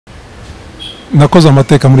nakoze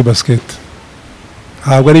amateka muri basket.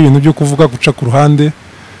 Ntabwo ari ibintu byo kuvuga guca ku ruhande,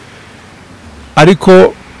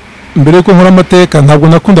 ariko mbere yuko nkora amateka ntabwo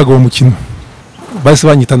nakundaga uwo mukino. Bahise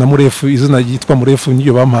banyitana Murefu, izina ryitwa Murefu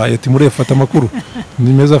niyo bampaye, ati Murefu ata makuru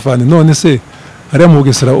ni meza fane. None se ari mu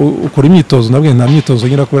Bugesera ukora imyitozo? Nabwe nta myitozo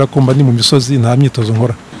nyira kubera ko mba ni mu misozi, nta myitozo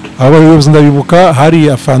nkora. Aba bayobozi ndabibuka, hari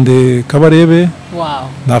afande Kabarebe,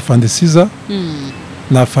 na afande Siza,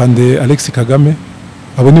 na afande Alex Kagame.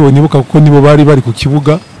 Abo nibo nibuka kuko nibo bari ku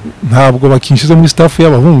kibuga, ntabwo bakinshize muri staff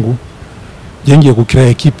y'abahungu, ngiye gukira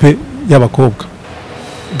equipe y'abakobwa.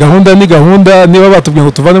 Gahunda ni gahunda, niba batubwiye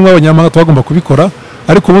ngo tuvanemo abanyamahanga twagomba kubikora,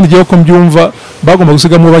 ariko ubundi giye ko mbyumva bagomba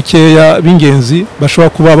gusigamo bakeya b'ingenzi bashobora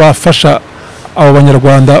kuba bafasha abo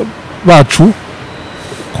banyarwanda bacu,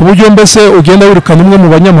 ku buryo mbese ugenda wirukana umwe mu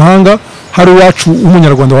banyamahanga hari wacu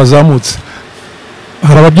umunyarwanda wazamutse.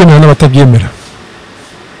 Hari ababyemera n'abatabyemera,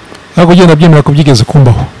 ariko ugenda byemera ko byigeze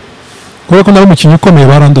kumbaho, kubera ko nari umukinnyi ukomeye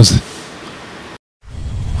barandoze.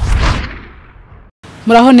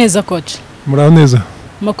 Muraho neza coach? Muraho neza.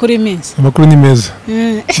 Makuru iminsi? Amakuru ni meza.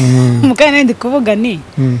 Mukanya ndi kuvuga ni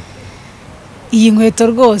iyi nkweto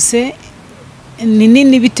rwose ni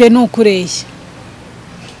nini bitewe n'ukureshya,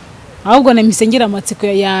 ahubwo namise ngira amatsiko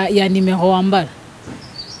ya nimero wambara.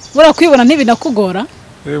 Bura kwibona ntibinakugora?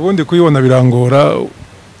 Ubundi kuyibona birangora,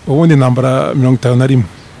 ubundi nambara 51.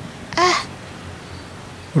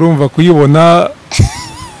 Urumva kuyibona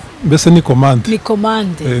mbese ni commande.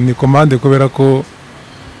 Ni commande kubera ko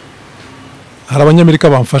hari abanyamerika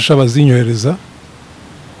bamfasha bazinyohereza,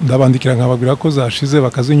 ndabandikira nkababwira ko zashize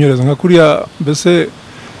bakazinyohereza, nka kuriya mbese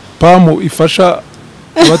pamu ifasha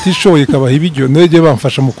abatishoboye kabaha ibiryo, nege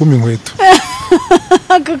bamfasha mu kuma inkweto.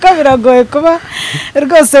 Kuko biragoye kuba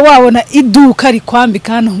rwose wabona iduka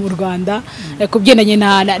rikwambika hano mu Rwanda kubyendanye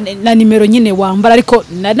na nimero nyine wambara, ariko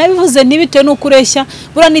nabivuze nibitewe n'ukureshya.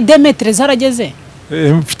 Bura ni 2 metres zarageze?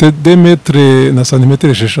 Mfite 2 metres na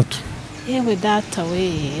santimetero 6. Yewe data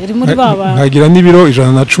we, uri muri baba nkagira n'ibiro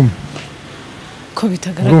 110. Ko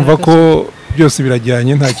bitagaragara. Urumva ko byose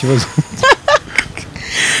birajyanye nta kibazo.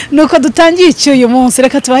 Nuko dutangiye icyo uyu munsi,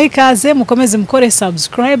 reka tubahe ikaze, mukomeze mukore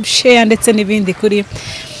subscribe, share ndetse n'ibindi kuri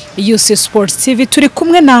UC Sports TV. Turi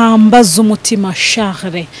kumwe na Mbazumutima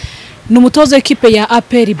Charles, ni umutoza w'ikipe ya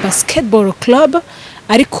APR Basketball Club,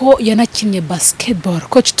 ariko yanakinnye basketball.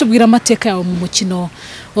 Coach, tubwira amateka yawe mu mukino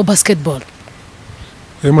wa basketball.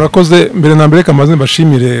 Murakoze. Mbere na mbere kamaze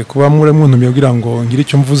mbashimire kuba muri muntumiye kugira ngo ngire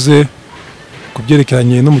icyo mvuze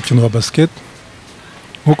kubyerekeranye n'umukino wa basket.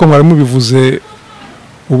 Nkuko mwari mubivuze,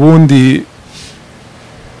 ubundi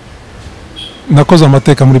nakoze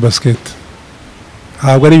amateka muri basket.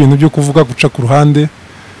 Ntabwo ari ibintu byo kuvuga guca ku ruhande,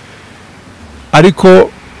 ariko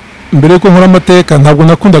mbere yuko nkora amateka ntabwo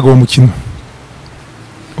nakundaga uwo mukino.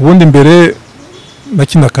 Ubundi mbere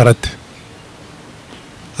nakina karate,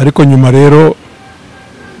 ariko nyuma rero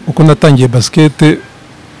uko natangiye basket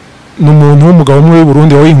n'umuntu w'umugabo umwe w'i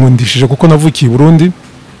Burundi wayinkundishije, kuko navukiye i Burundi.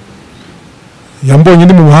 Yambonye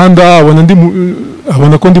ndi mu muhanda,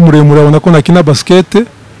 abona ko ndi muremure, abona ko nakina basket.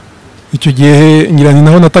 Icyo gihe ngirani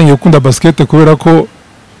naho natangiye gukunda basket kubera ko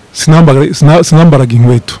sinambaraga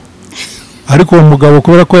inkweto. Ariko uwo mugabo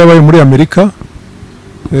kubera ko yabaye muri Amerika,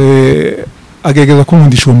 agegeza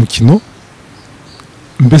kunkundisha uwo mukino,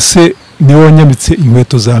 mbese niwe wanyamitse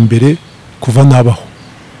inkweto za mbere kuva nabaho.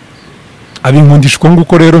 Abinkundisha uko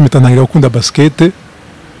nguko rero mpita ntangira gukunda basket.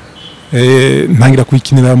 Ntangira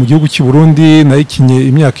kuyikinira mu gihugu cy'i Burundi, nayikinye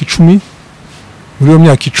imyaka 10. Muri iyo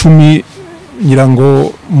myaka 10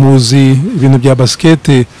 nyirango muzi ibintu bya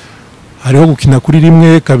basket, hariho gukina kuri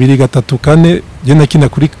 1, 2, 3, 4. Je nakina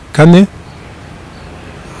kuri 4.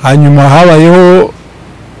 Hanyuma habayeho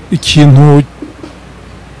ikintu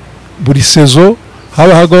buri sezo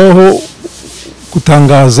habagaho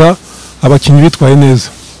gutangaza abakinnyi bitwaye neza,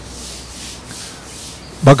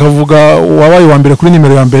 bakavuga wabaye wa mbere kuri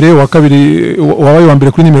nimero ya mbere, wa kabiri wabaye wa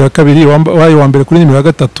mbere kuri nimero ya kabiri, wabaye wa mbere kuri nimero ya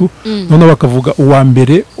gatatu, none bakavuga uwa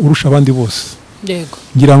mbere urusha abandi bose. Yego.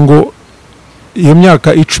 Ngira ngo iyo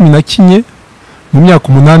myaka 10 nakinye, mu myaka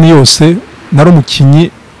 8 yose nari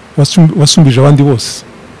umukinnyi wasumbije abandi bose.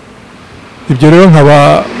 Ibyo rero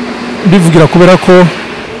nkaba bivugira kubera ko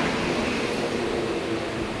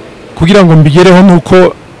kugira ngo mbigereho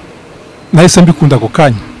nuko nahise mbikunda ako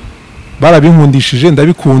kanya. Barabinkundishije,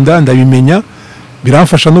 ndabikunda, ndabimenya,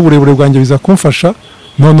 biramfasha n'uburebure bwanjye biza kumfasha,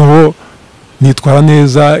 noneho nitwara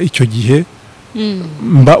neza icyo gihe.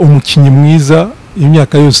 Mba umukinnyi mwiza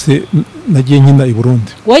imyaka yose nagiye nkina i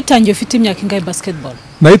Burundi. Wayitangiye ufite imyaka ingahe basketball?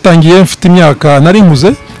 Nayitangiye mfite imyaka nari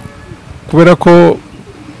nkuze, kubera ko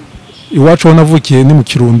iwacu aho navukiye ni mu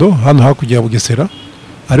Kirundo, hano hakurya ya Bugesera,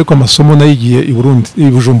 ariko amasomo nayigiye i Burundi, i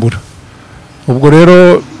Bujumbura. ubwo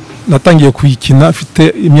rero natangiye kuyikina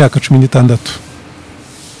afite imyaka 16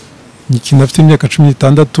 nyikina afite imyaka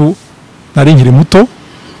 16 nari nkiri muto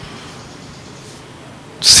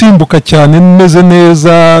simbuka cyane meze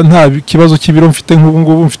neza nta kibazo cy'ibiro mfite nk'ubu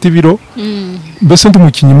ngubu mfite ibiro mbese ndi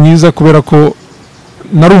umukinnyi mwiza kubera ko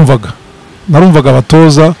narumvaga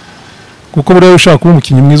abatoza kuko buriya ushaka kuba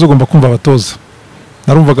umukinnyi mwiza ugomba kumva abatoza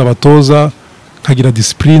narumvaga abatoza nkagira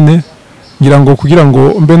discipline ngira ngo kugira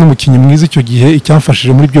ngo mbe n'umukinnyi mwiza icyo gihe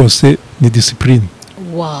icyamfashije muri byose ni discipline.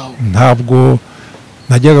 Ntabwo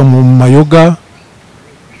najyaga mu mayoga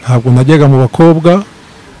ntabwo najyaga mu bakobwa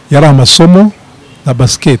yari amasomo na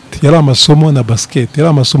basket yari amasomo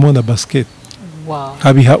na basket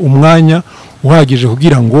kabiha umwanya uhagije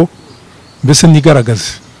kugira ngo mbese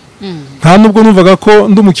nigaragaze nta nubwo numvaga ko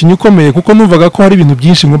ndi umukinnyi ukomeye kuko numvaga ko hari ibintu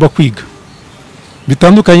byinshi ngomba kwiga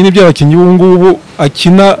bitandukanye n'iby'abakinnyi ubu ngubu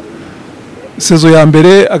akina sezo ya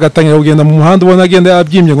mbere agatangira kugenda mu muhanda ubona agenda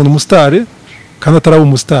yabyimbye ngo ni umusitari kandi ataraba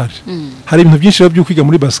umusitari hari ibintu byinshi byo kwiga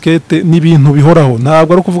muri basket n'ibintu bihoraho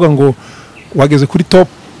ntabwo ari ukuvuga ngo wageze kuri top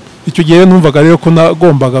icyo gihe numvaga rero ko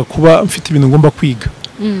nagombaga kuba mfite ibintu ngomba kwiga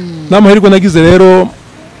n'amahirwe nagize rero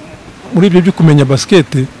muri ibyo byo kumenya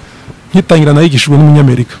basket nkitangira nayigishijwe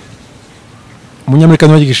n'umunyamerika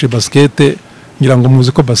niwe yigishije basket ngira ngo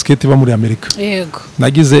muzi ko basket iba muri Amerika yego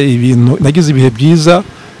nagize ibihe byiza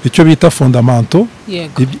icyo bita fondamento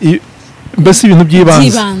mbese ibintu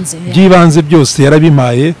by'ibanze byose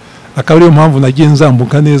yarabimaye akaba ariyo mpamvu nagiye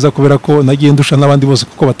nzambuka neza kubera ko nagiye ndusha n'abandi bose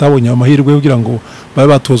kuko batabonye amahirwe kugira ngo babe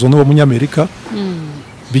batozwa n'uwo munyamerika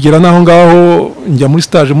bigera naho ngaho njya muri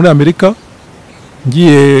stage muri Amerika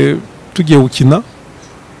tugiye gukina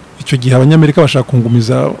icyo gihe abanyamerika bashaka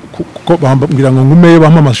kungumiza kuko bambwira ngo ngumeyo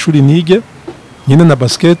bampa amashuri nige nyine na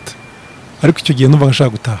basket ariko icyo gihe numva ngashaka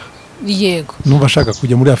gutaha yego numva ashaka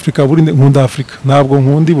kujya muri Afrika buri nkunda Afrika ntabwo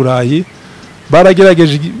nkundi Burayi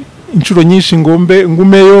baragerageje inshuro nyinshi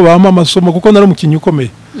ngumeyo bampa amasomo kuko nari umukinnyi ukomeye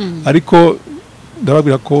ariko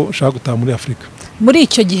ndababwira ko nshaka gutaha muri Afrika. Muri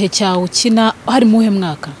icyo gihe cyawe ukina hari muhe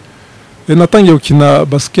mwaka? Natangiye gukina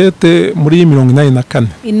basket muri 84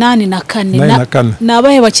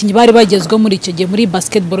 nabahe bakinnyi bari bagezweho muri icyo gihe muri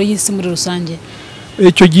basketball y'isi muri rusange?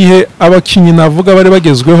 Icyo gihe abakinnyi navuga bari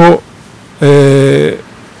bagezweho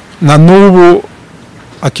na n'ubu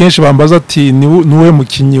akenshi bambaza ati niwe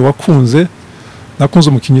mukinnyi wakunze nakunze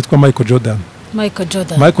umukinnyi witwa Michael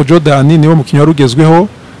Jordan niwe mukinnyi wari ugezweho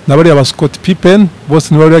n'abari aba Scott Pippen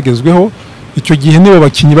bose niwe bari bagezweho icyo gihe nibo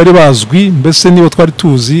bakinnyi bari bazwi mbese nibo twari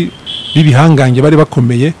tuzi bibihangange bari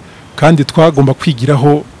bakomeye kandi twagomba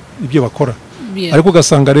kwigiraho ibyo bakora ariko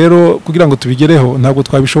ugasanga rero kugira ngo tubigereho ntabwo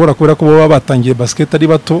twabishobora kubera ko baba batangiye basket ari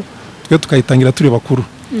bato twe tukayitangira turi bakuru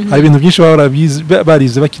hari ibintu byinshi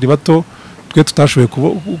barize bakiri bato twe tutashoboye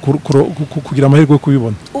kugira amahirwe yo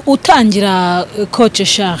kubibona. Utangira coach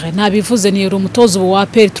Charles ntabivuze ni umutozo wa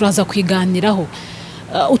APR turaza kwiganiraho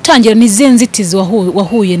utangira nize nzitizi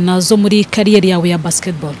wahuye nazo muri kariyeri yawe ya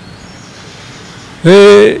basketball?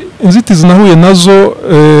 Inzitizi nahuye nazo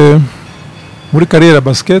muri kariyeri ya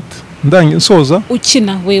basket nsoza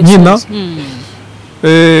ukina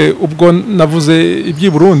ubwo navuze iby'i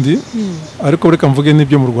Burundi ariko reka mvuge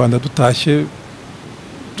n'ibyo mu Rwanda dutashye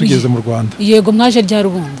tugeze mu Rwanda. Yego mwaje rya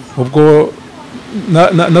Rubundi? Ubwo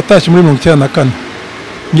natashye muri 94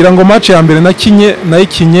 ngira ngo match ya mbere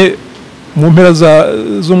nayikinye mu mpera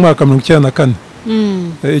z'umwaka 94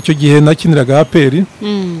 icyo gihe nakiniraga APR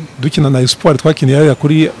dukina na Espoir twakiniye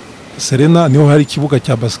kuri Serena niho hari ikibuga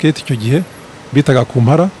cya basket icyo gihe bitaga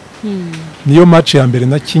Kumpara niyo match ya mbere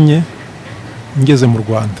nakinye ngeze mu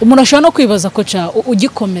Rwanda. Umuntu ashobora no kwibaza ko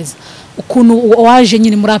ugikomeza ukuntu waje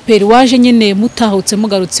nyine muri APR waje nyine mutahutse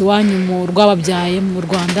mugarutse wanyu mu rwababyaye mu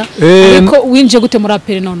Rwanda ariko winje gute muri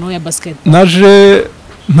APR none ya basket? Naje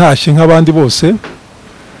ntashye nk'abandi bose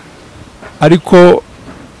ariko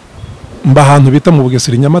mba ahantu bita mu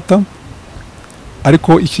Bugesera Nyamata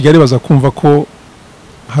ariko i Kigali baza kumva ko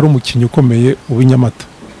hari umukinnyi ukomeye uw'inyamata.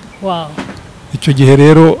 Icyo gihe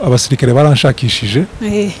rero abasirikare baranshakishije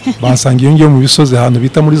bansanga iyo ngiyo mu bisozi ahantu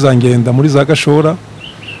bita muri za Ngenda muri za Gashora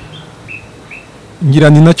ngira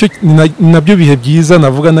ni nabyo bihe byiza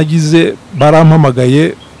navuga nagize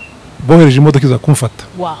barampamagaye bohereje imodoka iza kumfata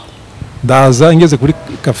ndaza ngeze kuri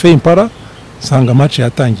Cafe Impala sanga match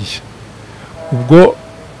yatangiye ubwo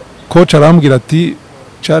coach arambwira ati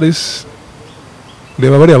Charles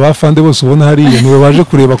reba bari abafande bose ubona hariye niwe baje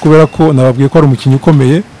kureba kubera ko nababwiye ko ari umukinnyi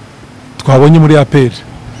ukomeye twabonye muri APR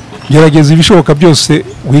gerageza ibishoboka byose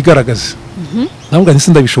wigaragaze ntabwo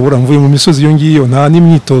nisi ndabishobora mvuye mu misozi iyo ngiyo nta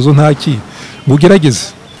n'imyitozo ntaki ngo ugerageze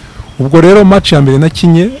ubwo rero match ya mbere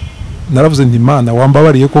nakinye naravuze nti Imana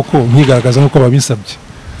wambabariye koko nkigaragaza nkuko babinsabye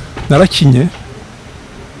narakinye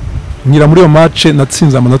ngira muri iyo match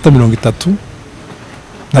natsinze amanota 30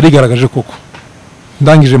 narigaragaje koko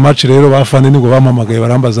ndangije match rero bafande nigo bampamagaye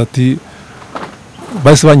barambaza ati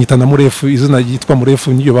bahise banyitana muri F izina ryitwa muri F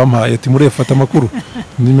niyo bampaye ati muri F ata makuru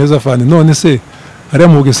ni meza fane none se ari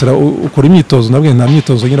mu Bugesera ukora imyitozo nabwe nta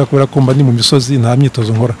myitozo ngira kubera ko mba ni mu misozi nta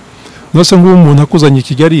myitozo nkora nose ngo umuntu akuzanye i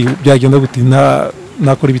Kigali byagenda guti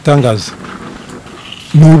nakora ibitangaza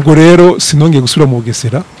nubwo rero sinongeye gusubira mu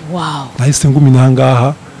Bugesera nahise ngumi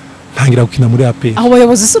nangaha ntangira gukina muri APR aho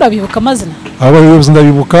bayobozi surabibuka amazina abo bayobozi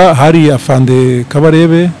ndabibuka hari afande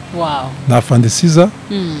Kabarebe na afande Siza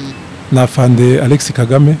na afande Alex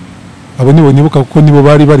Kagame abo nibo nibuka kuko nibo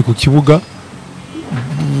bari ku kibuga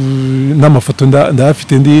n'amafoto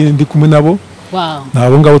ndafite ndi kumwe nabo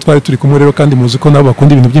nabo ngabo twari turi kumwe rero kandi muzi ko nabo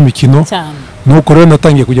bakunda ibintu by'imikino nuko rero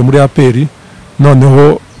natangiye kujya muri APR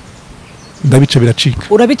noneho ndabica biracika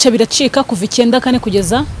urabica biracika kuva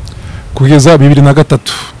 94 kugeza 2003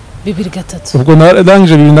 ubwo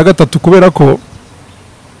narangije 2003 kubera ko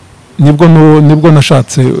nibwo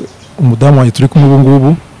nashatse umudamu wanjye turi kumwe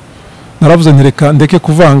ngubu naravuze ntireka ndeke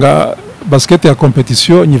kuvanga basket ya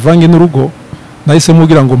competition nyivange n'urugo nahise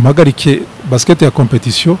mubwira ngo mpagarike basket ya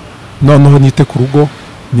competition noneho nite ku rugo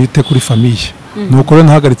nite kuri famille nuko rero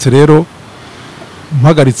nahagaritse rero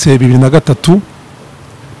mpagaritse 2003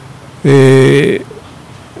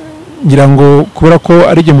 ngira ngo kubera ko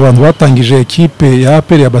ari mu bantu batangije equipe ya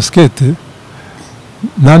APR ya basket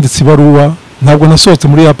nanditse ibaruwa ntabwo nasohotse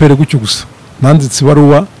muri APR gucyo gusa nanditse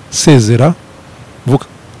ibaruwa sezera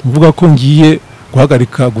mvuga ko ngiye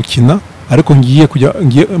guhagarika gukina ariko ngiye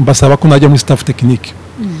mbasaba ko najya muri staff technique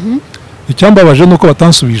icyambabaje nuko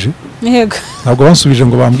batansubije yego ntabwo bansubije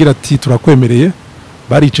ngo bambwira ati turakwemereye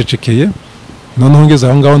baricecekeye noneho ngeze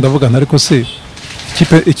aho ngaho ndavuga ariko se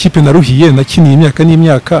equipe naruhiye nakiniye imyaka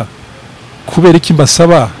n'imyaka kubera iki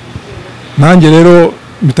mbasaba nanjye rero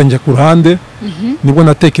mitangira ku ruhande nibwo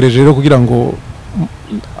natekereje rero kugira ngo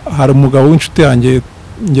hari umugabo w'inshuti yanjye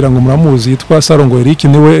ngira ngo muramuzi yitwa Sarongo Eric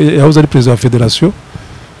niwe yahoze ari president wa federation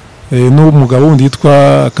n'umugabo wundi yitwa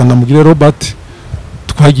Kanamugire Robert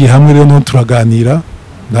twagiye hamwe rero no turaganira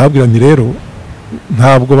ndababwira nti rero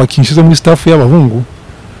ntabwo bakinshize muri staff y'abahungu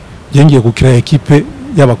ngiye gukira equipe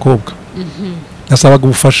y'abakobwa nasabaga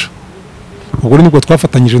ubufasha ubwo nibwo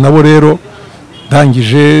twafatanyije nabo rero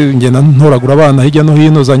ndangije ngenda ntoragura abana hirya no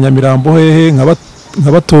hino za Nyamirambo hehe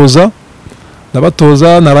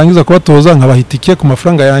nkabatoza narangiza kubatoza nkabahitike ku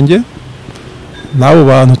mafaranga yanjye nabo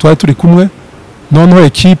bantu twari turi kumwe noneho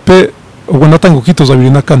equipe ubwo natangiye kwitoza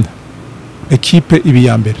 2004 equipe ibi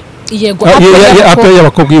ya mbere yego APR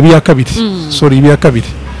y'abakobwa ibi ya kabiri sorry ibi ya kabiri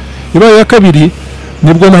iba ya kabiri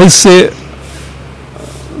nibwo nahise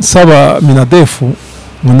saba Minadefu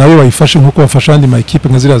ngo nawe bayifashe nkuko bafasha andi ma equipe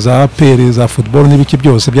nka zira za APR za football n'ibiki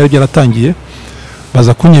byose byari byaratangiye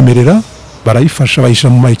baza kunyemerera barayifasha bayisha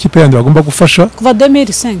mu ma equipe yandi bagomba gufasha kuva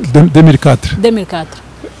 2005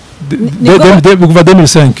 kuva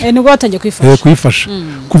 2005 nibwo batangiye kuyifasha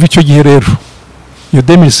kuva icyo gihe rero iyo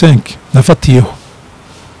 2005 nafatiyeho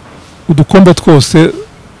udukombe twose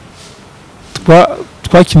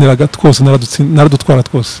twakiniraga twose naradutwara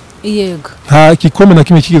twose yego nta gikombe na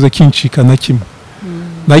kimwe kigeze kincika na kimwe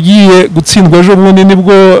nagiye gutsindwa ejo bundi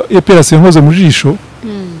nibwo APR nkoze mu jisho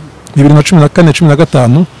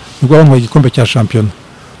 2014-15 nibwo bamwe igikombe cya champion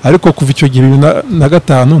ariko kuva icyo gihe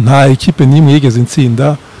 2005 nta equipe nimwe yigeze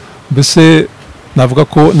intsinda mbese navuga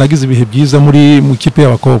ko nagize ibihe byiza mu ikipe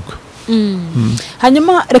y'abakobwa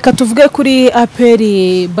hanyuma reka tuvuge kuri APR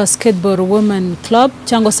Basketball Women Club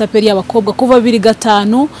cyangwa se APR y'abakobwa kuva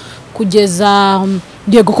 2005 kugeza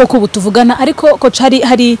Diego koko butuvugana ariko coach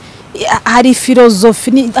hari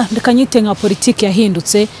filozofi ndakanyite nka politiki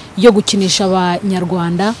yahindutse yo gukinisha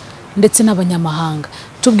abanyarwanda ndetse n'abanyamahanga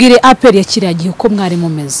tubwire APR ya kiriya gihe uko mwari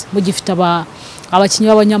mumeze mugifite abakinnyi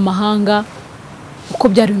b'abanyamahanga uko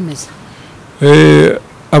byari bimeze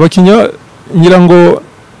abakinnyi ngira ngo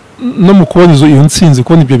no mu kubona iyo ntsinzi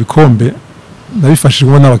kubona ibyo bikombe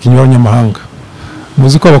nabifashijwe n'abakinnyi b'abanyamahanga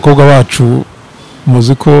muzi ko abakobwa bacu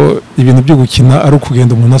muzi ko ibintu byo gukina ari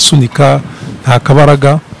ukugenda umuntu asunika nta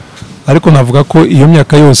kabaraga ariko navuga ko iyo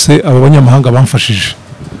myaka yose aba banyamahanga bamfashije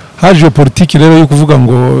haje iyo politiki rero yo kuvuga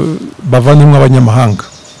ngo bavanemo abanyamahanga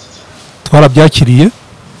twarabyakiriye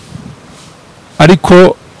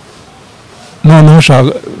ariko noneho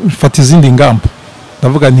fata izindi ngamba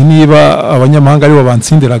ndavuga nti niba abanyamahanga aribo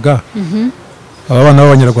bansindiraga aba bana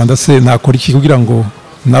b'abanyarwanda se nakora iki kugira ngo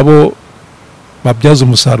nabo babyaze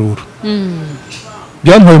umusaruro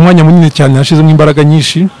byantwaye umwanya munini cyane nashizemo imbaraga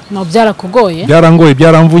nyinshi no byarakugoye byarangoye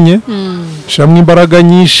byaramvunye shiramo imbaraga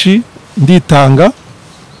nyinshi nditanga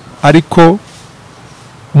ariko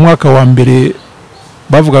umwaka wa mbere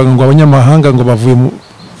bavugaga ngo abanyamahanga ngo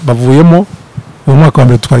bavuyemo uwo mwaka wa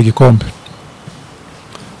mbere dutwara igikombe.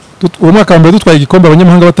 Uwo mwaka wa mbere dutwaye igikombe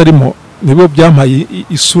abanyamahanga batarimo, nibo byampaye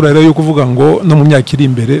isura rero yo kuvuga ngo no mu myaka iri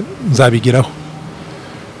imbere nzabigeraho.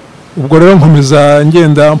 Ubwo rero nkomeza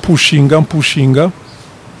ngenda mpushinga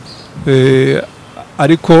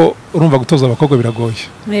ariko urumva gutoza abakobwa biragoye.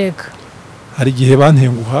 Yego. Hari igihe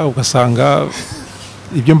bantenguha ugasanga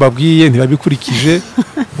ibyo mbabwiye ntibabikurikije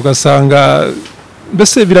ugasanga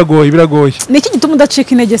mbese biragoye. Niki gituma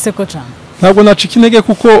udacika intege se ko cyane? Ntabwo nacika intege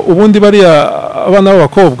kuko ubundi bariya abana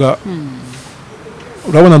b'abakobwa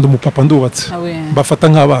urabona ndi umupapa ndubatse mbafata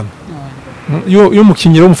nk'abana. Iyo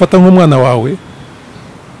umukinnyi rero umufata nk'umwana wawe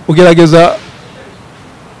ugerageza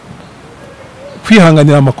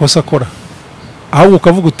kwihanganira amakosa akora, ahubwo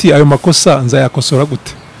ukavuga uti ayo makosa nzayakosora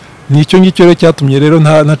gute. Nicyo ngicyo rero cyatumye rero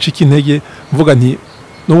ntacika intege, mvuga nti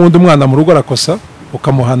n'ubundi umwana mu rugo arakosa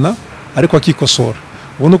ukamuhana ariko akikosora.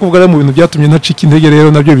 Ubu ni ukuvuga rero mu bintu byatumye ntacika intege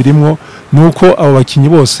rero nabyo birimo, nuko abo bakinnyi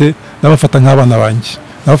bose nabafata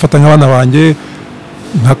nk'abana banjye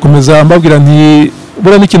nkakomeza mbabwira nti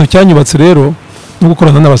buriya n'ikintu cyanyubatse rero no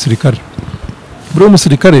gukorana n'abasirikare. Buriya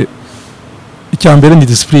umusirikare icya mbere ni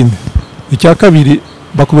discipline, icya kabiri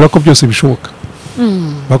bakubwira ko byose bishoboka,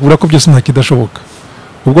 bakubwira ko byose nta kidashoboka.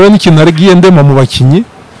 Ubwo rero n'ikintu narigiye ndema mu bakinnyi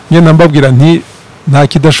ngenda mbabwira nti nta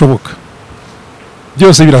kidashoboka,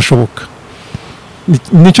 byose birashoboka.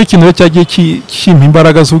 Nicyo kintu rero cyagiye kimpa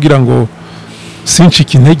imbaraga zo kugira ngo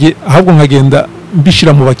sincike intege, ahubwo nkagenda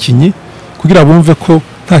mbishyira mu bakinnyi kugira bumve ko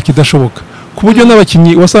nta kidashoboka, ku buryo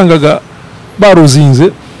n'abakinnyi wasangaga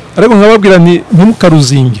baruzinze ariko nkababwira nti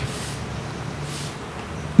ntimukaruzinge.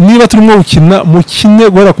 Niba turimo gukina mukine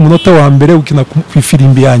guhera ku munota wa mbere gukina ku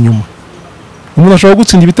ifirimbi ya nyuma. Umuntu ashobora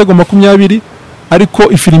gutsinda ibitego 20 ariko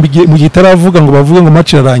ifirimbi mu gihe itaravuga ngo bavuge ngo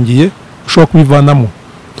match irarangiye ushobora kubivanamo.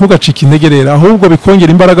 Ntugacike intege rero, ahubwo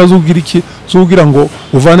bikongera imbaraga z'ugira ngo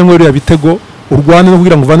uvanemo rero bitego, urwane no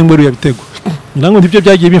kugira ngo uvanemo rero bitego. Nango ndibyo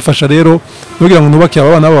byagiye bimfasha rero kugira ngo nubake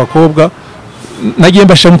abana b'abakobwa, nagiye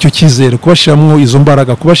mbashiramo icyo cyizere, kubashiramo izo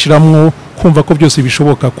mbaraga, kubashiramo kumva ko byose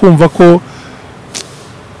bishoboka, kumva ko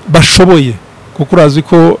bashoboye, kuko urazi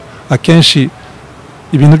ko akenshi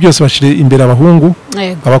ibintu byose bashire imbere abahungu,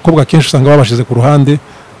 abakobwa akenshi usanga babashize ku ruhande,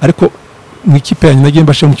 ariko mu ikipe yanyu nagiye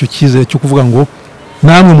mbashiramo icyo cyizere cyo kuvuga ngo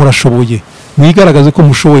namwe murashoboye, mwigaragaze ko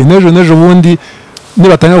mushoboye. Nejo bundi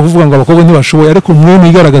nibatangira kuvuga ngo abakobwa ntibashoboye, ariko mwe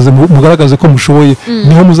mugaragaze ko mushoboye,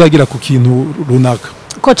 niho muzagira ku kintu runaka.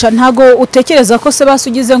 Kocha, ntago utekereza ko se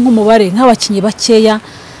basugize nk'umubare nk'abakinnyi bakeya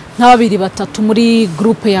nka 2-3 muri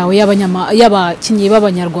groupe yawe y'abakinnyi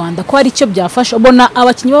b'abanyarwanda ko hari icyo byafasha? Ubona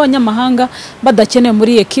abakinnyi b'abanyamahanga badakenewe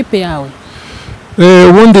muri equipe yawe?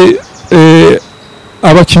 Ubundi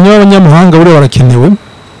abakinnyi b'abanyamahanga bure barakenewe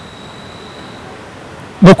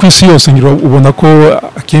no ku isi yose. Ubona ko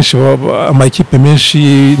akenshi ama equipe menshi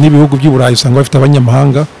n'ibihugu by'Uburayi usanga bafite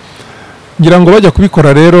abanyamahanga. Ngira ngo bajya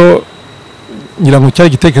kubikora rero, ngira ngo cyari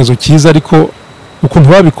igitekerezo cyiza, ariko ukuntu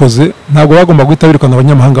babikoze ntabwo bagomba guhita birukana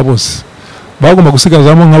abanyamahanga bose, bagomba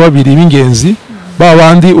gusigazamo nka 2 b'ingenzi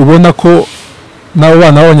babandi ubona ko nabo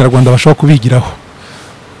bana b'abanyarwanda bashobora kubigiraho.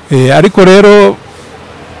 Ariko rero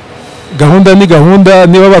gahunda ni gahunda,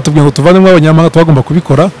 niba batubwiye ngo tuvanemo abanyamahanga twagomba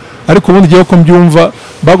kubikora, ariko ubundi giye ko mbyumva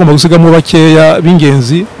bagomba gusigamo bakeya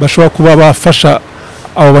b'ingenzi bashobora kuba bafasha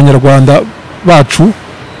abo banyarwanda bacu,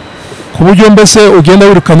 ku buryo mbese ugenda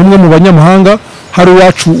wirukana umwe mu banyamahanga hari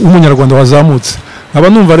uwacu w'umunyarwanda wazamutse. Aba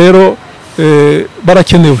numva rero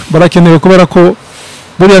barakenewe kubera ko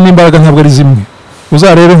buriya n'imbaraga ntabwo ari zimwe.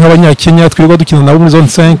 Uzarebe nk'abanyakenya twirirwa dukina nabo muri zone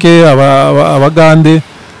 5, abagande,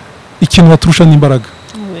 ikintu baturusha n'imbaraga.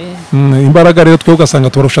 Imbaraga rero twe ugasanga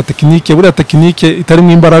tubarusha tekinike, buriya tekinike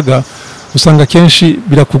itarimo imbaraga usanga kenshi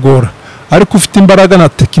birakugora, ariko ufite imbaraga na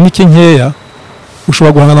tekinike nkeya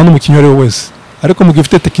ushobora guhangana n'umukinnyi wese wese. Ariko mu gihe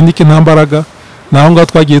ufite tekinike nta mbaraga, naho ngaho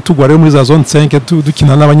twagiye tugwa rero muri za zone 5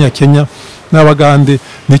 dukina n'abanyakenya n'abagande.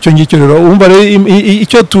 Nicyo ngicyo rero umva rero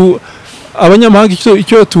icyo abanyamahanga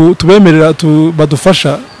icyo tubemerera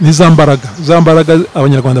badufasha ni za mbaraga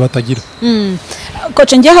abanyarwanda batagira.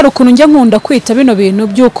 Kocha, ngiye hari ukuntu njya nkunda kwita bino bintu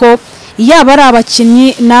byuko yaba ari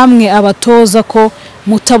abakinnyi namwe abatoza ko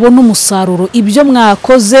mutabona umusaruro ibyo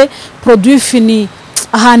mwakoze produit fini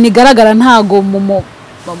ahantu igaragara, ntago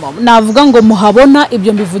navuga ngo muhabona.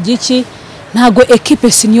 Ibyo mbivuga iki? Ntago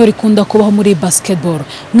equipe senior ikunda kubaho muri basketball.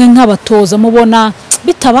 Mwe nk'abatoza mubona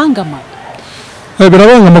bitabangama?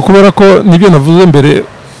 Birabangama kubera ko nibyo navuze mbere,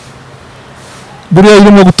 buriya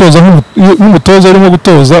irimo gutoza nk'umutoza irimo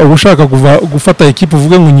gutoza ubushaka gufata equipe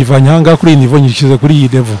uvuge ngo nyivanye hanga kuri niveau nyikize kuri iyi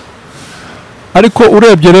level. Ariko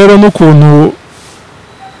urebye rero n'ukuntu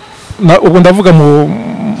ubwo ndavuga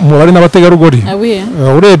mu bari n'abategarugori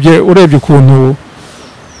urebye ukuntu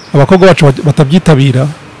abakobwa bacu batabyitabira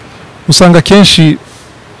usanga kenshi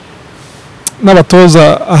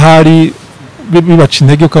n'abatoza ahari bibaca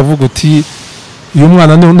intege ukavuga uti uyu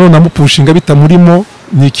mwana none amupushinga bitamurimo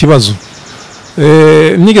ni ikibazo.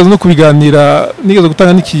 Nigeze no kubiganira, nigeze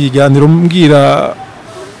gutanga n'ikiganiro mbwira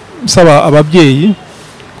nsaba ababyeyi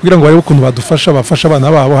kugira ngo barebe ukuntu bafasha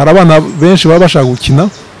abana babo. Hari abana benshi baba bashaka gukina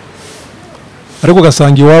ariko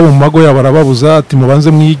ugasanga iwabo mu mago yabo barababuza ati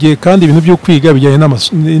mubanze mwige, kandi ibintu byo kwiga bijyanye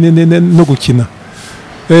no gukina.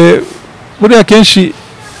 Buriya kenshi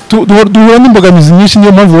duhura n'imbogamizi nyinshi,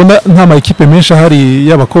 niyo mpamvu ubona nta makipe menshi ahari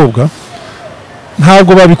y'abakobwa,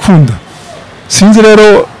 ntabwo babikunda. Sinzi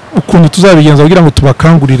rero ukuntu tuzabigenza kugira ngo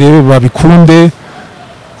tubakangurire babikunde,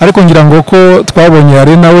 ariko ngira ngo ko twabonye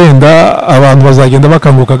arena wenda abantu bazagenda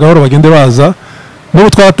bakanguka gahoro bagende baza. N'ubu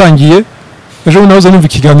twatangiye ejo nahoze numva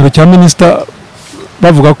ikiganiro cya minisita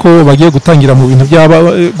bavuga ko bagiye gutangira mu bintu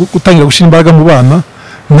gutangira gushira imbaraga mu bana,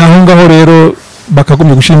 naho ngaho rero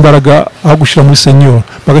bakagumye gushira imbaraga aho gushira muri senior,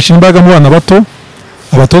 bagashira imbaraga mu bana bato.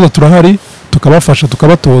 Abatoza turahari tukabafasha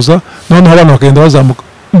tukabatoza, noneho abana bakagenda bazamuka.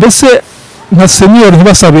 Mbese nka senior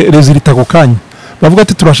ntibasabe resultat ako kanya, bavuga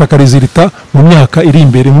ati turashaka resultat mu myaka iri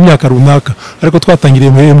imbere, mu myaka runaka, ariko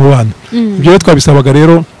twatangiriye mu bana. Ibyo twabisabaga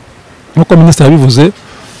rero nkuko minisitiri yabivuze,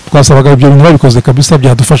 twasabaga ibyo bintu babikoze kabisa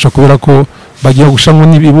byadufasha, kubera ko bagiye gushamwa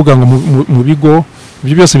n'ibibuga ngo mu bigo.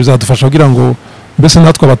 Ibyo byose bizadufasha kugira ngo mbese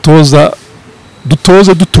natwe abatoza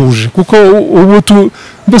dutoze dutuje, kuko ubu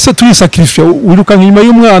mbese tuyisacrifice. Wirukanka inyuma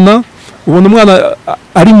y'umwana, ubona umwana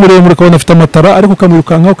ari muremure ukabona afite amatara, ariko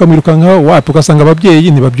ukamwirukankaho wapi, ugasanga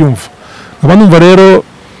ababyeyi ntibabyumva. Aba numva rero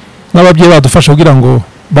n'ababyeyi badufasha kugira ngo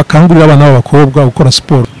bakangurire abana b'abakobwa gukora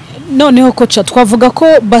siporo. Noneho kocha, twavuga ko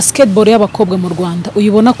basketball y'abakobwa mu Rwanda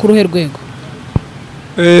uyibona ku ruhe rwego?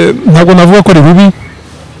 Ntabwo navuga ko ari rubi,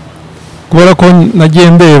 kubera ko nagiye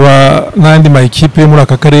ndeba n'andi ma equipe muri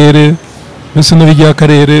aka karere, mbese n'urigi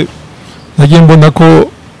y'akarere, nagiye mbona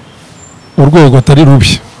ko urwego atari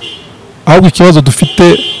rubi. Ahubwo ikibazo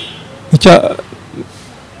dufite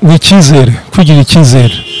ni icyizere, kwigira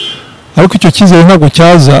icyizere. Ariko icyo cyizere ntabwo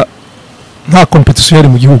cyaza nta competition yari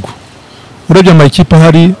mu gihugu. Urebye ama equipe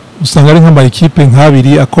ahari usanga ari nk'ama equipe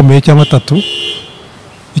nk'abiri akomeye cyangwa atatu.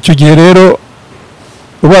 Icyo gihe rero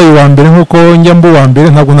ubaye wa mbere nkuko njya mbu wa mbere,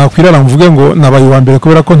 ntabwo nakwirara mvuge ngo nabaye wa mbere,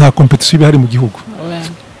 kubera ko nta competition ihari mu gihugu.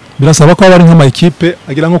 Birasaba ko abari nk'ama equipe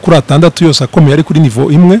agira nko kuri 6 yose akomeye ari kuri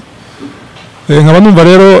niveau imwe. Nkaba numva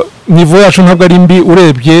rero niveau yacu ntabwo ari mbi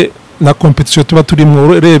urebye na competition tuba turimo,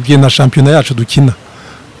 urebye na championnat yacu dukina.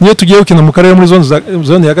 Niyo tugiye gukina mu karere muri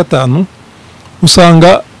zone ya 5,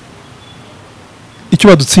 usanga icyo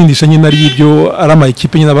badutsindisha nyine ari ibyo, ari ama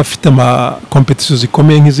equipe nyine abafite ama competition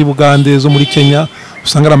zikomeye nk'izi Bugande zo muri Kenya,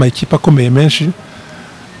 usanga ari ama equipe akomeye menshi.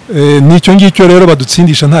 Nicyo ngicyo rero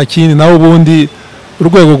badutsindisha nta kindi. Naho ubundi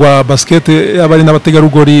urwego rwa basket y'abari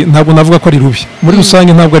n'abategarugori ntabwo navuga ko ari rubi, muri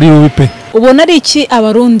rusange ntabwo ari rubi pe. Ubona ari iki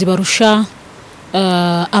abarundi barusha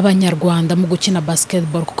abanyarwanda mu gukina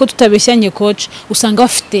basketball? Kuko tutabeshyanye coach, usanga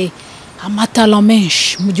bafite amatalo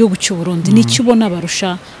menshi mu gihugu cy'u Burundi. Ni cyo ubona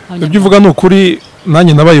barusha abanyarwanda? Ibyo uvuga ni ukuri,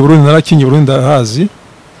 nanjye nabaye i Burundi, narakinye Burundi ndahazi.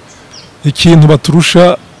 Ikintu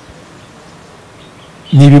baturusha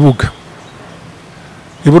ni ibibuga.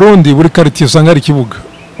 I Burundi buri quartier usanga ari ikibuga.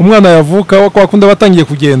 Umwana yavuka wakunda batangiye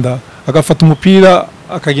kugenda agafata umupira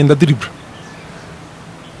akagenda dribble.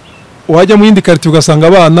 Wajya mu yindi quartier ugasanga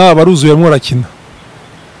abana baruzuye mu rakina.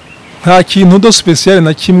 Nta kintu do special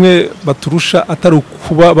na kimwe baturusha atari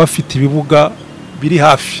kuba bafite ibibuga biri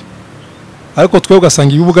hafi. Ariko twe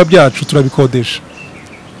ugasanga ibibuga byacu turabikodesha.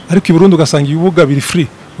 Ariko i Burundi ugasanga ibibuga biri free.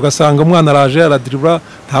 Ugasanga umwana araje aradribla,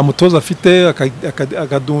 nta mutoza afite,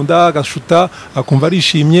 akadunda agashuta akumva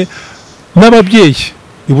arishimye. N'ababyeyi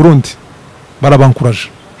i Burundi barabankuraje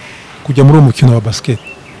kujya muri umukino wa basket.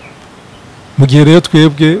 Mu gihe rero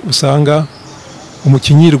twebwe usanga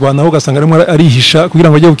umukinyirwa naho ugasanga arimo arihisha kugira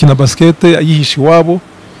ngo ajye gukina basket, ayihisha iwabo.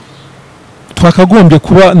 Twakagombye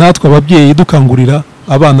kuba natwe ababyeyi dukangurira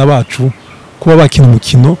abana bacu kuba bakina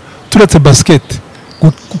umukino turetse basket,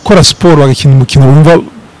 gukora siporo bagakina umukino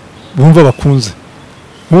bumva bakunze.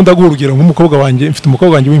 Nkunda guha urugero nk'umukobwa wanjye, mfite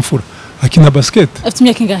umukobwa wanjye w'imfura akina basket. Afite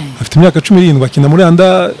imyaka ingahe? Afite imyaka 17, akina muri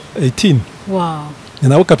under 18. Wow. Ni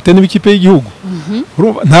nawe kapiteni w'ikipe y'igihugu.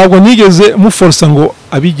 Ntabwo nigeze muforsa ngo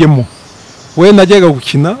abijyemo. We najyaga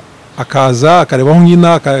gukina akaza akarebaho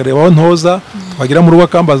nkina, akarebaho ntoza, twagira mu rugo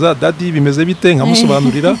akambaza dadi bimeze bite,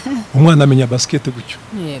 nkamusobanurira, umwana amenya basket gutyo.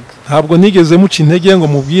 Yego. Ntabwo nigeze muca intege ngo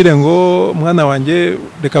mubwire ngo mwana wanjye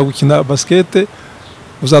reka gukina basket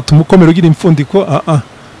uzatuma ukomera ugira imfundiko.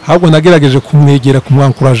 ahubwo nagerageje kumwegera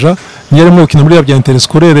kumwankuraja niyo arimo gukina muri bya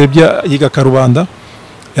interscolaire yiga Karubanda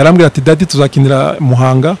yarambwira ati dadi tuzakinira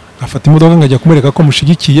Muhanga afata imodoka ngajya kumwereka ko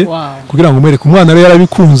mushigikiye kugira ngo mwereke umwana rero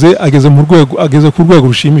yarabikunze ageze ku rwego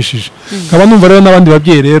rushimishije kaba numva rero n'abandi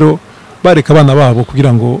babyeyi rero bareka abana babo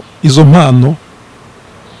kugira ngo izo mpano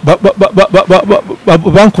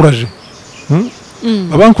bankuraje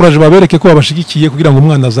abankuraje babereke ko babashigikiye kugira ngo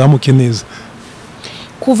umwana azamuke neza.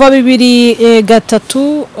 Kuva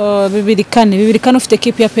 2003 2004 ufite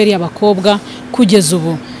equipe ya APR y'abakobwa kugeza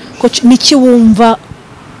ubu niki wumva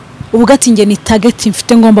uvuga ati nge ni target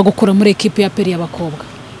mfite ngomba gukora muri equipe ya APR y'abakobwa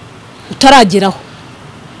utarageraho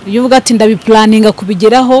iyo uvuga ati ndabiplaninga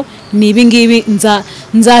kubigeraho ni ibi ngibi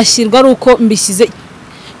nzashyirwa ari uko mbishyize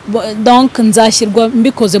donc nzashyirwa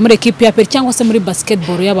mbikoze muri equipe ya APR cyangwa se muri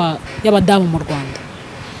basketball y'abadamu mu Rwanda?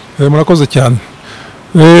 Murakoze cyane.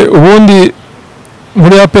 Ubundi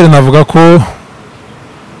muri APR navuga ko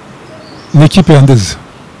ni ikipe yandeze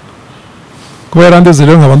kuba yarandeze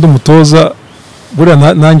rero nkaba ndumutoza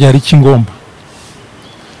buriya nanjye hari ikingomba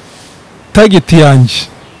target yanjye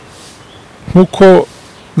nkuko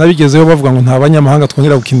nabigezeho bavuga ngo nta banyamahanga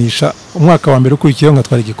twongera gukinisha umwaka wa mbere ukurikiyeho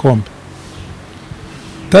ngatwara igikombe.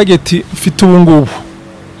 Target mfite ubu ngubu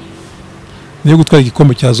niyo gutwara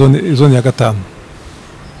igikombe cya zone ya 5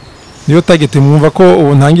 niyo target mwumva ko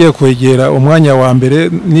ubu ntangiye kwegera umwanya wa mbere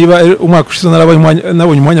niba umwaka ushize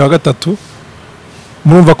nabonye umwanya wa 3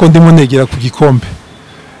 murumva ko ndimo negera ku gikombe.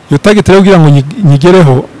 Iyo target rero kugira ngo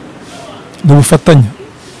nyigereho ni ubufatanye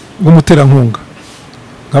bw'umuterankunga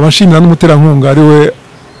nkaba nshimira n'umuterankunga ari we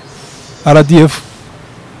RDF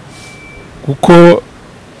kuko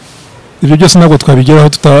ibyo byose ntabwo twabigeraho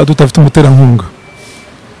tutafite umuterankunga.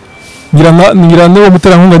 ngira n'uwo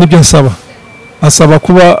muterankunga nibyo asaba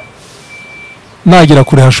kuba nagira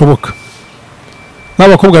kure hashoboka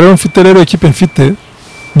n'abakobwa rero mfite rero equipe mfite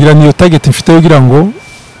ngira niyo target mfite kugira ngo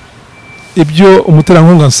ibyo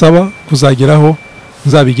umuterankunga nsaba kuzageraho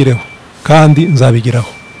nzabigereho kandi nzabigeraho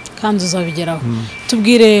kandi uzabigeraho.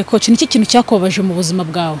 Tubwire coach niki kintu cyakobaje mu buzima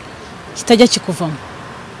bwawe kitajya kikuvamo?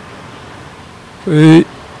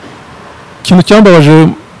 Kintu cyambabaje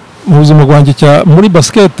mu buzima bwanjye muri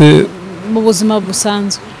basket mu buzima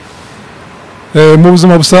busanzwe mu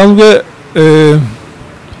buzima busanzwe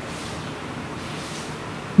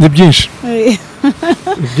ni byinshi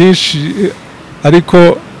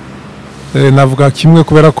ariko navuga kimwe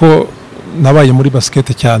kubera ko nabaye muri basket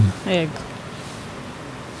cyane. Yego.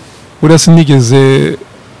 Uriya sinigeze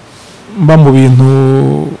mba mu bintu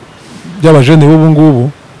by'abajene b'ubu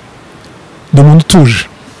ngubu ndi umuntu utuje.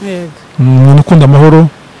 Yego. Umuntu ukunda amahoro.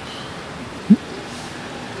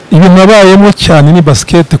 Ibintu nabayemo cyane ni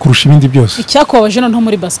basket kurusha ibindi byose. Icyakobaje no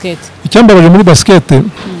muri basket? Icyambabaje muri basket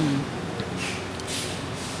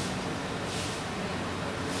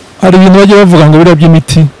hari ibintu bagiye bavuga ngo biriya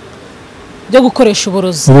by'imiti byo gukoresha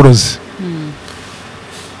uburozi.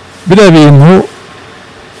 Biriya bintu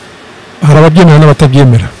hari ababyemera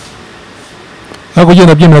n'abatabyemera ariko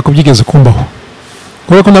ugenda byemera ko byigeze kumbaho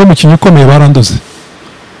kubera ko nari umukinnyi ukomeye barandoze.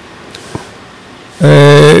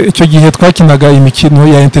 Icyo gihe twakinaga imikino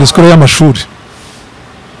ya interscolaire y'amashuri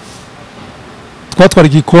twatwara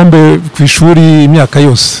igikombe ku ishuri imyaka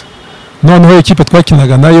yose. Noneho equipe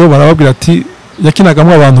twakinaga nayo barababwira ati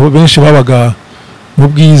yakinagamo abantu benshi babaga mu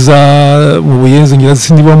Bwiza mu Buyenzi ngira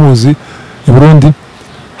sindiba muzi i Burundi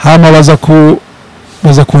hama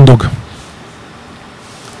baza kundoga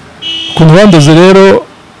kuntu bandoze rero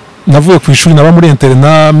navuye ku ishuri naba muri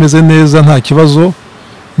interna meze neza nta kibazo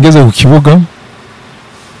ngeze ku kibuga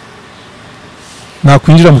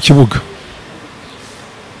nakwinjira mu kibuga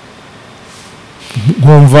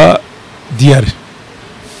nkumva diare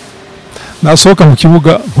nasohoka mu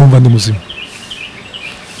kibuga nkumva ndi muzima.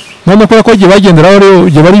 None ko giye bagenderaho rero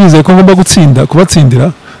giye bari bizeye ko ngomba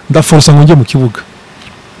kubatsindira ndaforsa ngo njye mu kibuga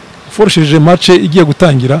forshije match igiye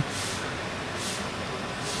gutangira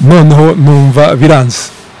noneho numva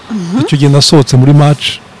biranze. Icyo gihe nasohotse muri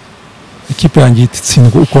match ikipe yanjye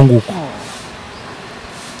itsindwa uko nguko.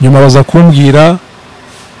 Nyuma baza kumbwira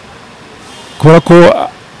kubera ko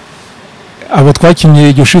abo twakinye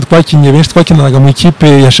iryo shuri twakinye benshi twakinanaga mu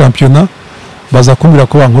ikipe ya championnat baza kumbwira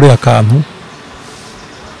ko bankoreye akantu.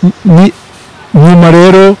 Nyuma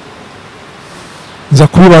rero nza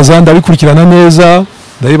kubibaza ndabikurikirana neza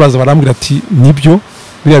ndabibaza barambwira ati nibyo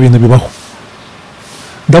biriya bintu bibaho.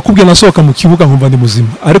 Ndakubwiye nasohoka mu kibuga nkumva ndi muzima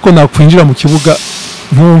ariko nakwinjira mu kibuga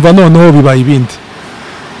nkumva noneho bibaye ibindi.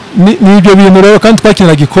 Ni ibyo bintu rero kandi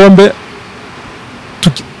twakinira gikombe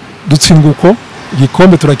dutsindwa uko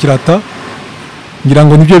igikombe turakirata ngira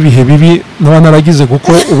ngo nibyo bihe bibi naba naragize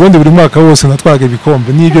kuko ubundi buri mwaka wose natwaraga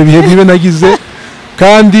ibikombe. Ni ibyo bihe bibi nagize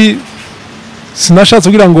kandi sinashatse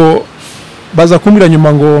kugira ngo baza kumbwira nyuma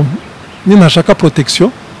ngo nintashaka protection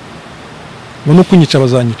ngo no kunyica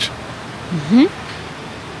bazanyica.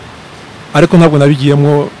 Ariko ntabwo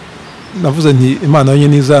nabigiyemo, navuze nti Imana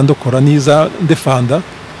yonyine niza ndokora niza ndefanda,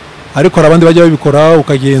 ariko hari abandi bajya babikora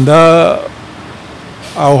ukagenda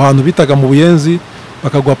aho hantu bitaga mu Buyenzi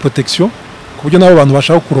bakaguha protection ku buryo nabo abantu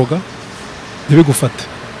bashaka kuroga ntibigufate.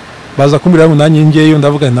 Baza kumbwira ngo nanjye ngeyo,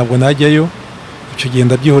 ndavuga ntabwo najyayo, icyo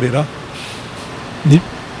genda byihorera.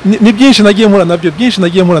 Ni byinshi nagiye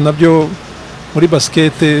mpura nabyo muri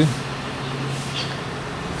basket,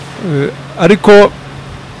 ariko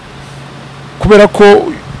kubera ko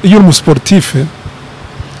iyo uri umusportif iyo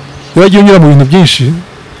wagiye unyura mu bintu byinshi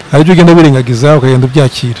hari ibyo ugenda birengagiza ukagenda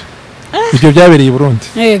ubyakira. Ibyo byabereye i Burundi.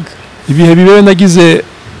 Yego. Ibihe bibewe nagize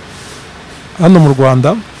hano mu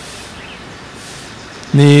Rwanda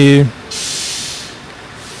ni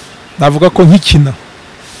navuga ko nkikina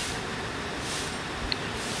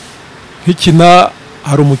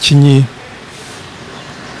hari umukinnyi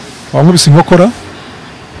wankubise inkokora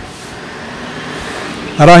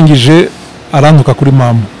arangije arantuka kuri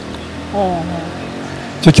mama.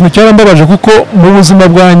 Icyo kintu cyarambabaje kuko mu buzima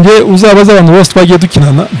bwanjye uzabaza abantu bose twagiye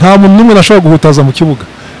dukinana nta muntu n'umwe nashobora guhutaza mu kibuga.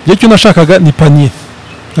 Igihe cyo nashakaga ni panier,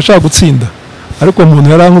 nashaka gutsinda, ariko umuntu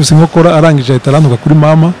yarankubise inkokora arangije ahita arantuka kuri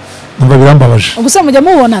mama, numva birambabaje. Ubuse mujya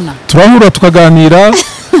mubonana? Turahura tukaganira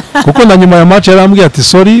kuko na nyuma ya match yarambwiye ati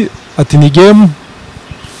sorry, ati ni game.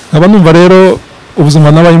 Nkaba numva rero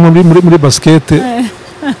ubuzima nabayemo muri basket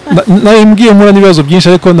ngiye mpura n'ibibazo byinshi,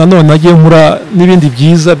 ariko nanone nagiye mpura n'ibindi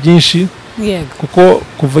byiza byinshi. Yego. Kuko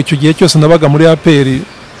kuva icyo gihe cyose nabaga muri APR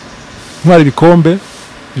ntwara ibikombe,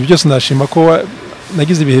 ibyo byose nashima ko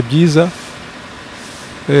nagize ibihe byiza.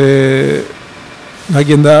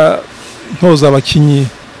 Nkagenda ntoza abakinnyi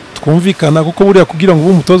twumvikana, kuko buriya kugira ngo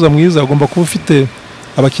ube umutoza mwiza ugomba kuba ufite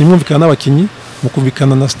abakinnyi mwumvikana n'abakinnyi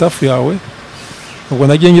mukumvikana na staff yawe. Ubwo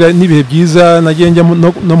nagiye ngira n'ibihe byiza, nagiye njya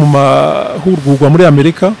no mu mahugurwa muri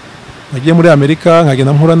Amerika. Nagiye muri Amerika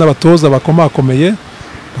nkagenda mpura n'abatoza bakomakomeye,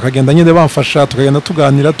 bakagenda nyine bamfasha, tukagenda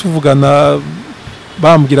tuganira tuvugana,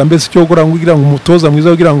 bambwira mbese icyo gukora kugira ngo umutoza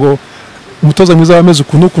mwiza wameze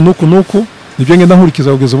uku. Nibyo ngenda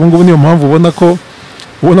nkurikiza kugeza ubu ngubu. Niyo mpamvu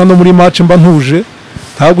ubona no muri match mba ntuje,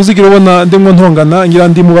 ntabwo uzigira ubona ndimo ntongana, ngira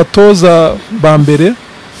ndi mu batoza ba mbere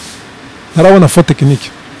ntarabona faute technique.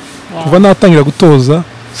 Kuva natangira gutoza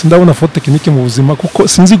sindabona faute technique mu buzima, kuko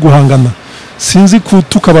sinzi guhangana, sinzi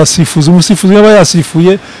kutuka abasifuzi. Umusifuzi yaba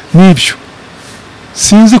yasifuye n'ibyo,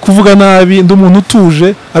 sinzi kuvuga nabi, ndi umuntu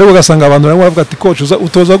utuje, ariko ugasanga abantu barimo baravuga ati coach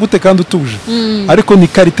utoza gute kandi utuje. Ariko ni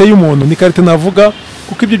karite y'umuntu, ni karite navuga,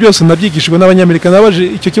 kuko ibyo byose nabyigishijwe n'Abanyamerika. Nabaje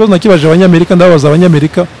icyo kibazo nakibaje Abanyamerika, ndabaza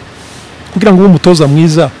Abanyamerika kugira ngo ube umutoza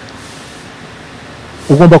mwiza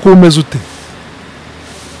ugomba kuba umeze ute.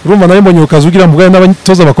 Urumva nawe mbonye ukaza ugira mvuga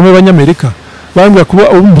n'abatoza bakomeye b'Abanyamerika, bambwira kuba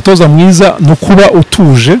umutoza mwiza no kuba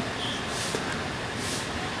utuje,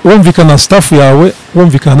 wumvikana staff yawe,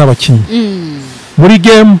 wumvikana n'abakinnyi. Muri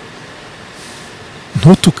game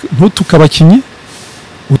ntutuka abakinnyi,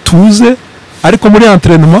 utuze, ariko muri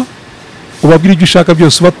entraînement ubabwira ibyo ushaka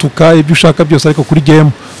byose, ubatuka ibyo ushaka byose, ariko kuri game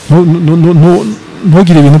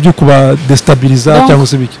ntugire ibintu byo kuba destabiliza cyangwa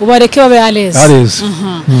se biki, ubareke babe aleze.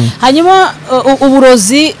 Hanyuma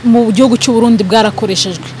uburozi mu gihugu cy'u Burundi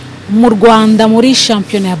bwarakoreshejwe mu Rwanda muri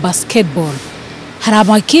shampiyona ya basketball. Hari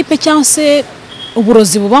amakipe cyangwa se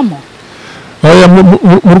uburozi bubamo?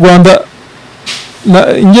 Mu Rwanda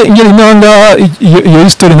ingeri nanga iyo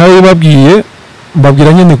history nawe ibabwiye,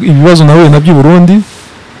 mbabwira nyine ibibazo nawe nabyo i Burundi,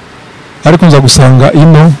 ariko nza gusanga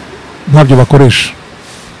ino ntabyo bakoresha,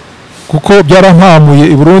 kuko byarampamuye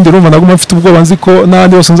i Burundi. Urumva naguma mfite ubwoba, nzi ko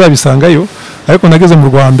n'ahandi hose nzabisangayo, ariko nageze mu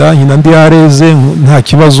Rwanda nyina ndi yareze nta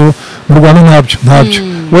kibazo. Mu Rwanda ntabyo.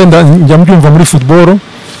 Wenda njya mbyumva muri football,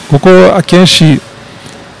 kuko akenshi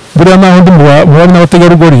buriya naho ndi mu bari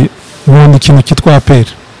n'abategarugori nkunda ikintu cyitwa APR.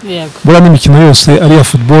 Buriya n'imikino yose ari iya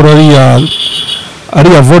football, ari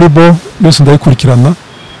iya volleyball, yose ndayikurikirana.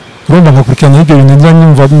 Urumva nkakurikirana ibyo bintu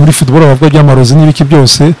nyumva muri football bavuga by'amarozi n'ibiki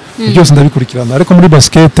byose, byose ndabikurikirana, ariko muri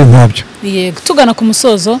basket ntabyo. Yego. Tugana ku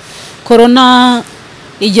musozo, corona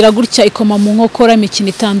igira gutya ikoma mu nkokora imikino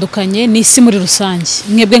itandukanye n'isi muri rusange.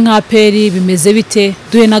 Mwebwe nka APR bimeze bite?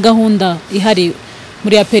 Duhe na gahunda ihari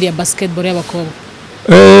muri APR ya basketball y'abakobwa.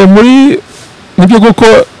 Nibyo kuko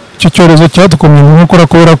icyo cyorezo cyadukomye mu nkokora,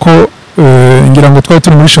 kubera ko ngira ngo twari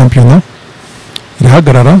turi muri shampiyona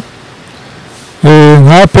irahagarara.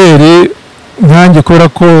 Nka APR nkanjye, kubera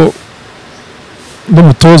ko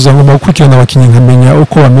ndumutoza ngomba gukurikirana abakinnyi nkamenya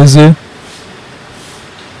uko bameze,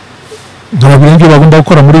 nkababwira ibyo bagomba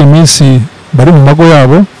gukora muri iyi minsi bari mu mago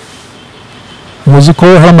yabo. muzi ko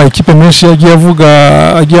hari ama ekipe menshi yagiye avuga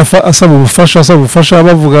asaba ubufasha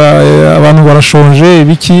bavuga abantu barashonje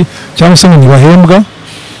ibiki cyangwa se ngo ntibahembwa.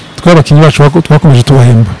 Twe abakinnyi bacu twakomeje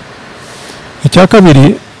tubahemba. Icya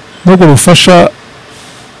kabiri nubwo bufasha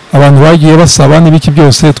abantu bagiye basaba n'ibiki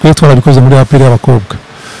byose twe twarabikoze muri APR y'abakobwa.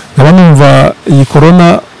 Nkaba numva iyi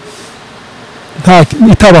corona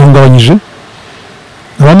itabahungabanyije,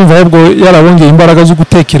 nkaba numva ahubwo yarabongeye imbaraga zo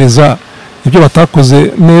gutekereza ibyo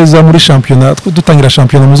batakoze neza muri shampiyona. Dutangira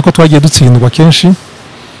shampiyona muzi ko twagiye dutsindwa kenshi,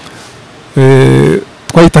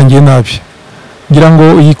 twayitangiye nabi. Ngira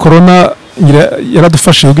ngo iyi corona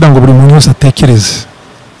yaradufashe kugira ngo buri muntu wese atekereze,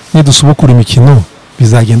 nidusubukura imikino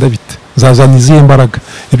bizagenda bite, zazana izihe mbaraga.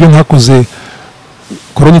 Ibyo ntakoze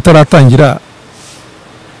corona itaratangira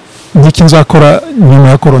n'iki nzakora nyuma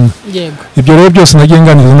ya corona. Ibyo rero byose nagiye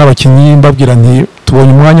nganiriza n'abakinnyi mbabwira nti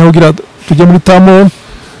tubonye umwanya wo kugira tujye muri tamo.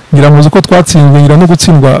 Ngira muzi ko twatsinzwe, ngira no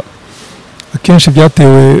gutsindwa akenshi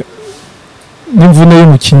byatewe n'imvune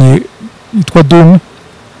y'umukinnyi yitwa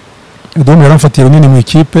Dum yaramfatiye runini mu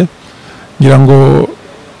ikipe. Ngira ngo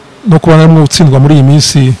no kuba namwe gutsindwa muri iyi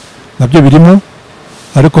minsi nabyo birimo,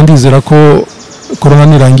 ariko ndizera ko corona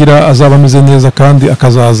nirangira azaba ameze neza kandi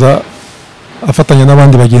akazaza afatanya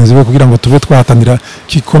n'abandi bagenzi be kugira ngo tube twahatanira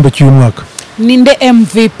igikombe cy'uyu mwaka. Ninde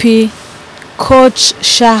MVP coach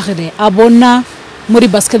Charles abona muri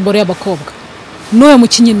basketball y'abakobwa? N'uwo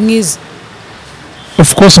mukinnyi mwiza?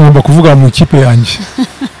 Of course ngomba kuvuga mu ikipe yanjye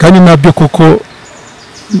kandi nabyo koko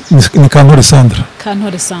ni Kantore Sandra.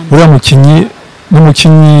 Uriya mukinnyi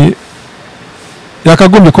n'umukinnyi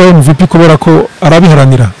yakagombye kuba MVP kubera ko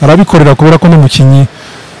arabiharanira, arabikorera kubera ko n'umukinnyi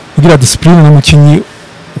ugira discipline, n'umukinnyi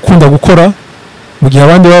ukunda gukora mu gihe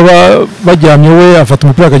abandi baba bajyamye we afata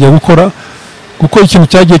umupira akajya gukora. Kuko ikintu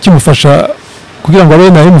cyagiye kimufasha kugira ngo abe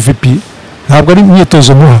na MVP ntabwo ari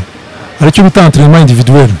imyitozo muha, aricyo bita entraînement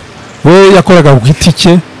individuel. We yakoraga ku giti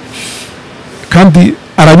cye kandi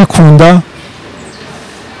arabikunda.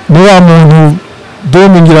 Ni wa muntu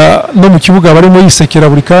domingira no mu kibuga barimo yisekera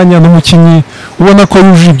buri kanya, n'umukinnyi ubona ko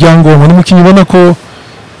yujuje ibyangombwa, n'umukinnyi ubona ko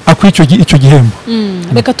akwiye icyo gihembo.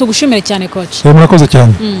 Reka tugushimire cyane coach. Murakoze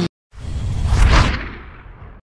cyane.